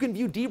disk. You can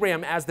view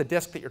DRAM as the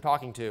disk that you're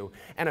talking to,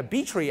 and a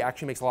B tree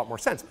actually makes a lot more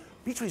sense.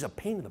 B tree is a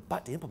pain in the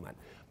butt to implement.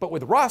 But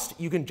with Rust,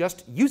 you can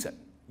just use it.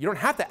 You don't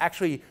have to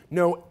actually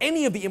know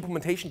any of the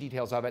implementation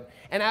details of it.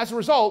 And as a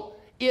result,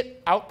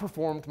 it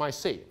outperformed my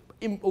C,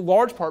 in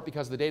large part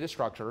because of the data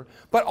structure,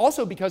 but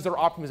also because there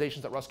are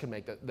optimizations that Rust can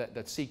make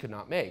that C could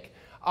not make.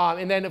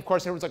 And then, of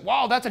course, everyone's like,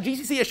 wow, that's a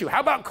GCC issue.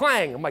 How about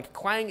Clang? I'm like,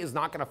 Clang is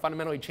not going to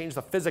fundamentally change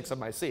the physics of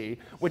my C,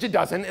 which it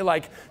doesn't.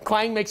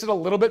 Clang makes it a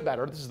little bit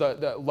better. This is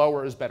the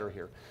lower is better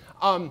here.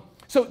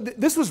 So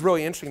this was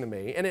really interesting to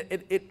me, and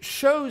it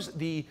shows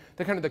the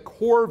kind of the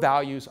core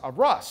values of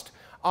Rust.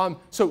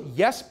 So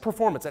yes,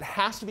 performance. It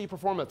has to be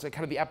performance at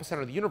kind of the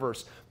epicenter of the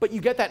universe. But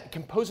you get that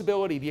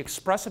composability, the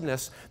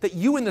expressiveness that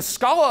you in the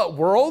Scala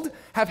world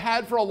have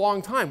had for a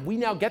long time. We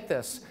now get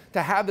this,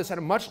 to have this at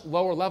a much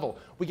lower level.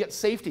 We get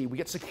safety, we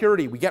get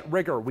security, we get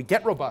rigor, we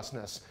get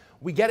robustness,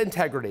 we get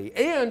integrity,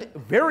 and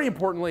very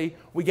importantly,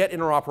 we get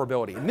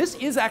interoperability. And this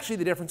is actually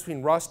the difference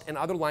between Rust and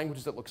other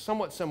languages that look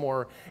somewhat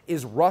similar,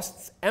 is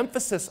Rust's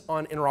emphasis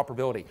on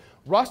interoperability.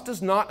 Rust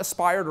does not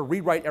aspire to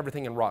rewrite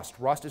everything in Rust.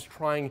 Rust is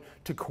trying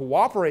to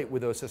cooperate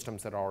with those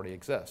systems that already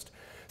exist.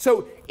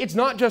 So it's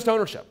not just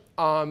ownership.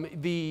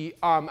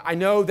 I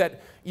know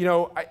that,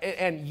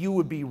 and you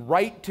would be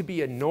right to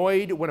be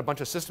annoyed when a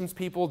bunch of systems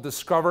people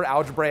discover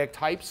algebraic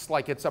types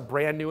like it's a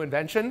brand new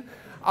invention.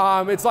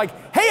 It's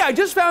like, hey, I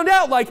just found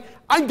out, like,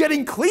 I'm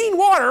getting clean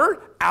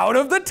water out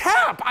of the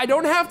tap. I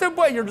don't have to,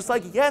 but you're just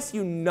like, yes,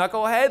 you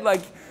knucklehead,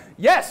 like,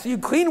 yes, you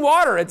clean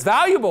water, it's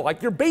valuable.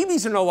 Like, your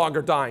babies are no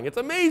longer dying, it's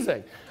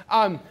amazing.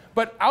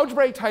 But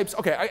algebraic types,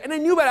 okay, and I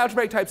knew about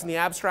algebraic types in the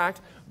abstract,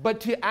 but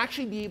to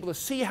actually be able to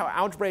see how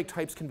algebraic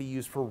types can be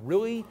used for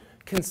really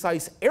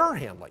concise error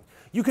handling.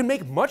 You can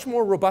make much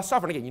more robust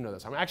software. And again, you know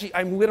this.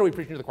 I'm literally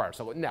preaching to the choir,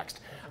 so next.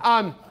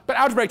 But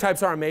algebraic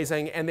types are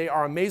amazing, and they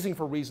are amazing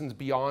for reasons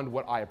beyond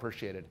what I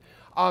appreciated.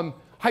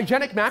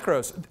 Hygienic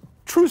macros.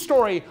 True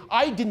story,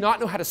 I did not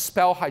know how to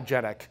spell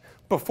hygienic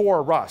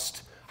before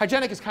Rust.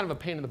 Hygienic is kind of a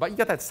pain in the butt. You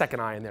got that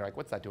second I in there, like,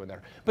 what's that doing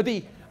there? But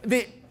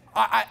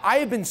I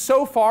have been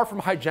so far from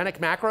hygienic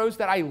macros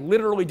that I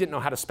literally didn't know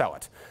how to spell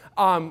it.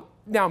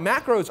 Now,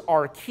 macros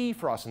are key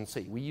for us in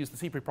C. We use the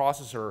C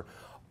preprocessor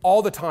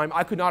all the time.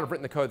 I could not have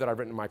written the code that I've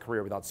written in my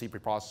career without C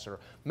preprocessor.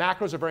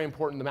 Macros are very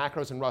important. The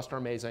macros in Rust are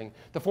amazing.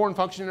 The foreign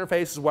function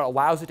interface is what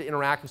allows it to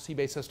interact with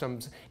C-based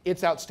systems.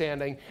 It's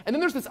outstanding. And then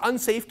there's this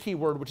unsafe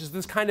keyword, which is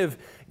this kind of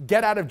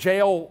get out of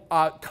jail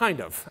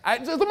kind of.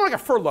 It's a little more like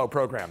a furlough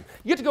program.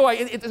 You get to go,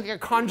 it's like a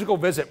conjugal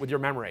visit with your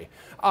memory.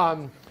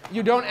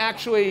 You don't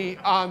actually,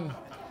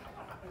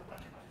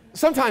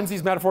 sometimes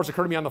these metaphors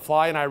occur to me on the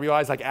fly, and I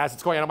realize, like, as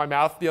it's going out of my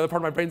mouth, the other part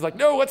of my brain's like,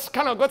 no, let's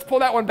pull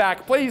that one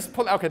back, please.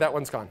 Okay, that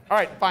one's gone. All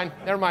right, fine,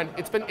 never mind.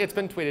 It's been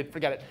tweeted.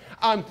 Forget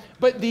it.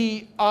 But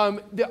the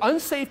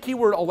unsafe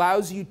keyword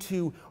allows you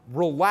to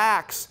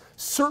relax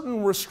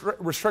certain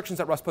restrictions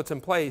that Rust puts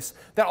in place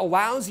that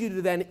allows you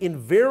to then, in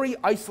very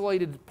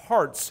isolated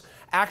parts,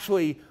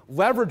 actually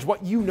leverage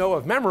what you know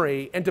of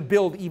memory and to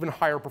build even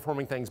higher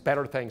performing things,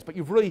 better things. But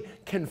you've really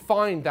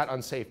confined that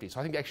unsafety. So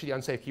I think actually the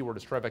unsafe keyword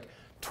is terrific.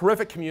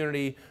 Terrific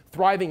community,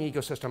 thriving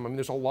ecosystem. I mean,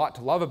 there's a lot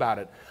to love about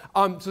it.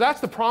 So that's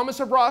the promise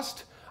of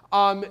Rust.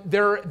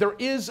 There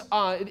is,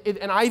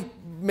 and I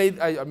made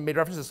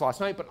reference to this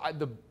last night, but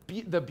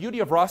the beauty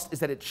of Rust is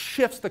that it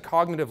shifts the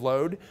cognitive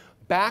load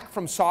back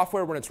from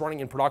software when it's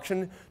running in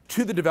production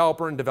to the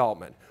developer in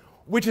development,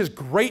 which is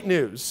great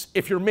news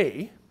if you're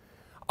me.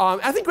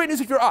 I think great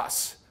news if you're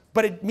us.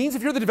 But it means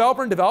if you're the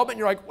developer in development,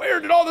 you're like, where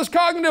did all this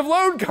cognitive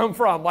load come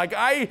from? Like,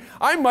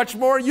 I'm much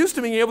more used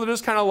to being able to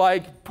just kind of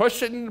like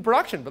push it into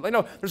production. But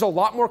no, there's a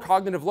lot more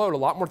cognitive load, a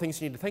lot more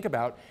things you need to think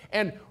about.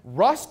 And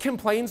Rust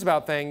complains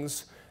about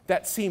things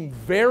that seem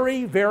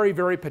very, very,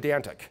 very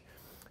pedantic.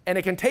 And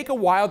it can take a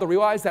while to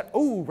realize that,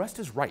 oh, Rust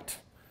is right.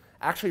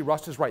 Actually,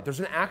 Rust is right. There's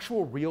an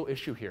actual real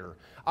issue here.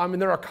 And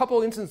there are a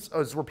couple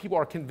instances where people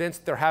are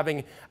convinced they're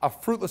having a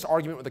fruitless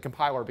argument with the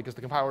compiler because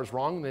the compiler is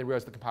wrong, and they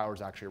realize the compiler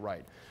is actually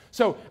right.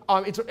 So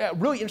it's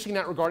really interesting in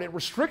that regard. It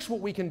restricts what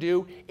we can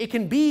do. It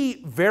can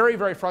be very,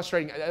 very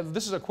frustrating.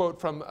 This is a quote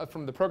from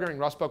the Programming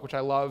Rust book, which I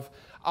love,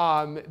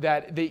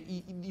 that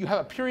you have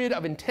a period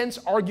of intense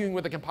arguing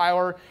with the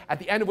compiler, at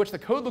the end of which the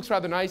code looks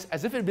rather nice,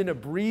 as if it had been a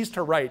breeze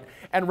to write,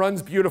 and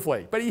runs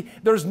beautifully. But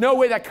there's no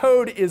way that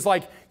code is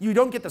like, you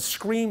don't get the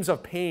screams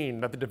of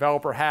pain that the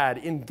developer had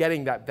in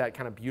getting that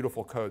kind of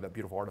beautiful code, that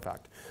beautiful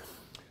artifact.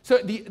 So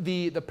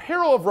the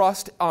peril of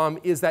Rust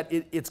is that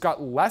it's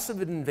got less of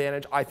an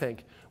advantage, I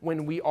think,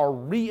 when we are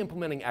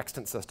re-implementing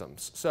extant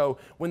systems. So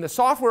when the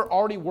software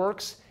already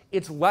works,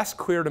 it's less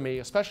clear to me,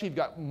 especially if you've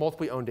got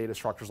multiply owned data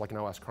structures like an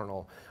OS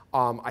kernel.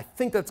 I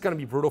think that's going to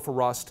be brutal for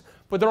Rust.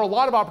 But there are a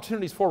lot of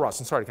opportunities for Rust.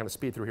 And sorry to kind of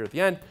speed through here at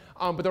the end.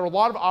 But there are a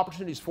lot of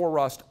opportunities for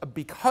Rust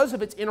because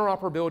of its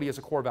interoperability as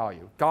a core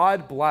value.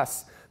 God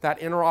bless that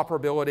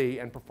interoperability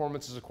and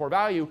performance as a core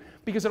value,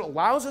 because it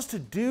allows us to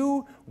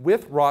do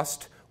with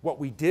Rust what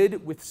we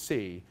did with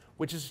C,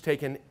 which is to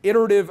take an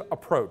iterative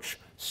approach.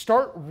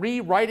 Start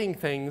rewriting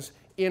things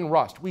in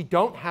Rust. We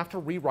don't have to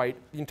rewrite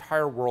the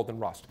entire world in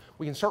Rust.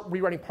 We can start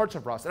rewriting parts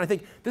of Rust. And I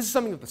think this is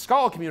something that the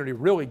Scala community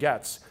really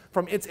gets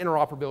from its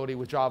interoperability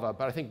with Java,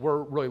 but I think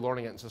we're really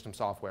learning it in system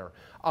software.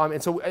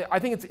 And so I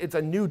think it's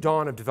a new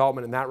dawn of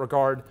development in that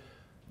regard.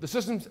 The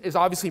system is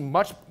obviously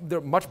much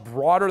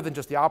broader than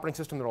just the operating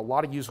system. There are a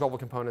lot of user level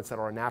components that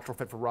are a natural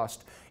fit for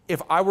Rust.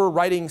 If I were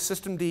writing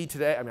systemd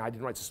today, I mean, I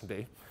didn't write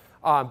systemd.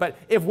 But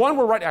if one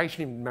were writing, I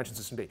shouldn't even mention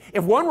systemd.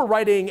 If one were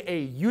writing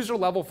a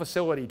user-level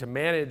facility to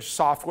manage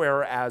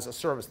software as a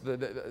service,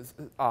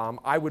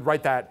 I would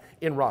write that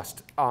in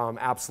Rust,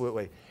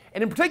 absolutely.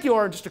 And in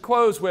particular, just to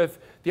close with,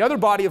 the other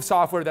body of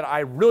software that I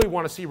really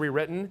want to see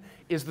rewritten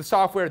is the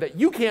software that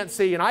you can't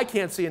see and I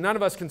can't see and none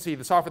of us can see.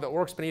 The software that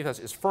works beneath us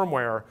is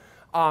firmware.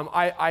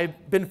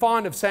 I've been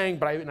fond of saying,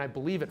 and I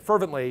believe it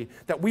fervently,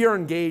 that we are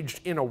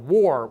engaged in a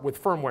war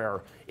with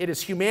firmware. It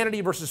is humanity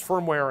versus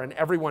firmware, and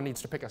everyone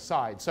needs to pick a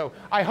side. So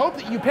I hope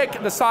that you pick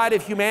the side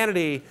of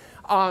humanity,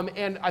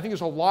 and I think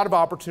there's a lot of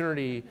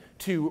opportunity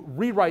to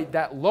rewrite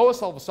that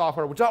lowest level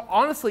software, which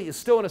honestly is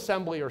still in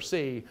assembly or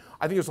C.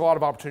 I think there's a lot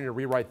of opportunity to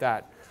rewrite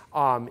that.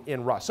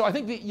 in Rust. So I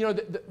think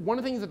one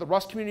of the things that the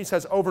Rust community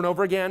says over and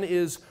over again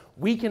is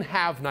we can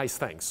have nice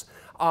things.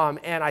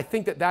 And I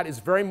think that that is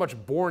very much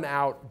borne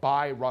out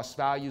by Rust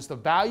values. The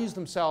values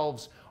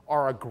themselves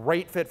are a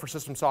great fit for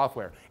system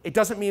software. It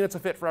doesn't mean it's a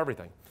fit for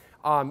everything.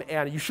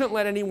 And you shouldn't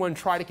let anyone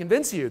try to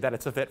convince you that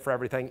it's a fit for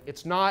everything.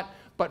 It's not,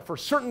 but for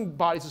certain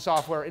bodies of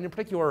software, and in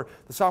particular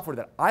the software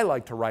that I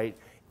like to write,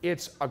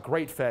 it's a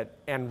great fit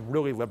and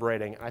really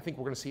liberating. And I think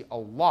we're going to see a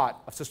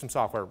lot of system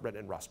software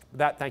written in Rust. With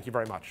that, thank you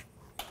very much.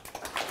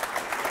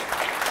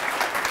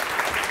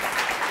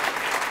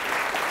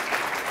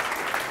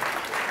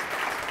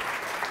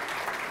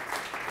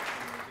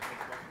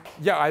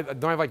 Yeah,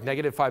 don't I have like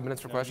negative 5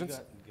 minutes for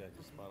questions? You got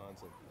just spot on.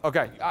 So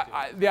OK.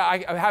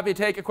 I'm happy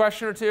to take a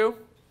question or two.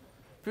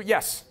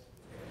 Yes?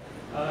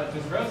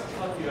 Does Rust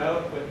help you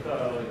out with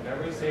like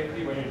memory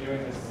safety when you're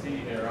doing the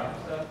C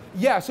interop stuff?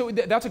 Yeah, so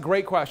that's a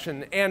great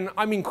question. And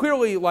I mean,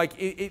 clearly, like,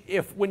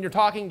 if when you're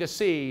talking to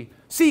C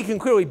can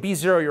clearly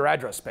B0 your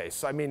address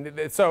space. I mean,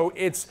 so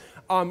it's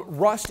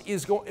Rust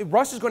is going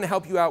to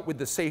help you out with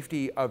the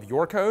safety of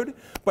your code.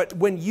 But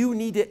when you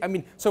need it, I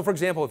mean, so for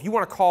example, if you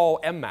want to call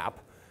mmap,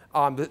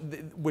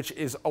 which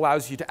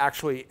allows you to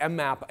actually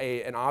mmap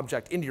an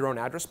object into your own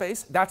address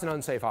space, that's an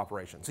unsafe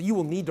operation. So you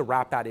will need to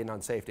wrap that in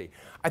unsafety.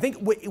 I think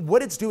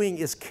what it's doing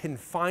is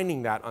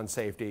confining that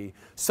unsafety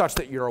such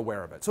that you're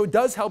aware of it. So it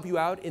does help you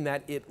out in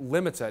that it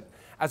limits it,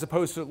 as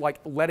opposed to like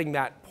letting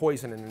that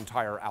poison an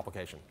entire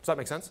application. Does that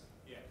make sense?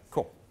 Yeah.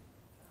 Cool.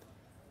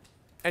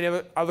 Any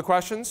other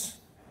questions?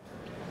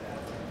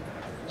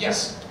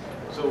 Yes.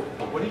 So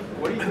what do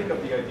you think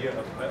of the idea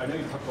of, I know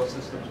you talked about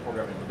systems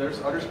programming, but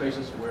there's other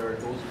spaces where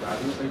those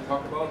values that you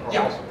talk about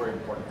are also very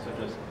important, such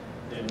as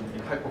in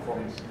high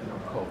performance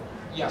code.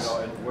 Yes.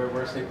 And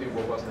where safety,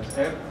 robustness,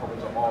 and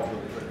performance are all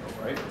really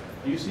critical, right?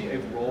 Do you see a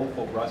role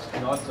for Rust,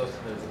 not just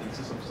as a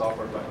system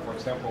software, but for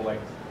example,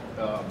 like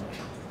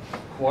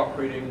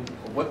cooperating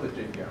with the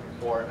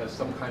JVM, or as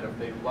some kind of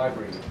native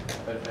library,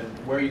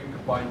 and where you can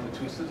combine the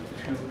two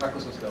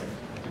ecosystems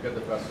to get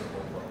the best of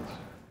both worlds?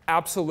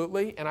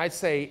 Absolutely, and I'd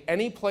say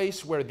any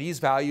place where these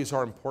values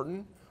are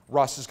important,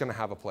 Rust is going to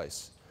have a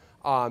place.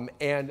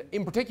 And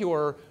in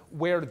particular,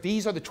 where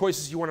these are the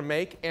choices you want to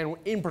make, and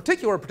in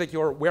particular,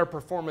 where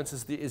performance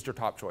is your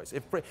top choice.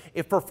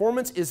 If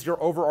performance is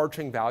your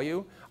overarching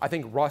value, I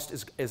think Rust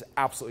is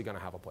absolutely going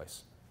to have a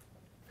place.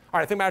 All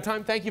right, I think I'm out of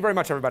time. Thank you very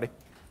much, everybody.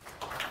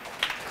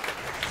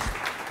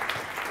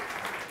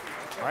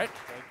 All right.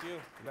 thank you.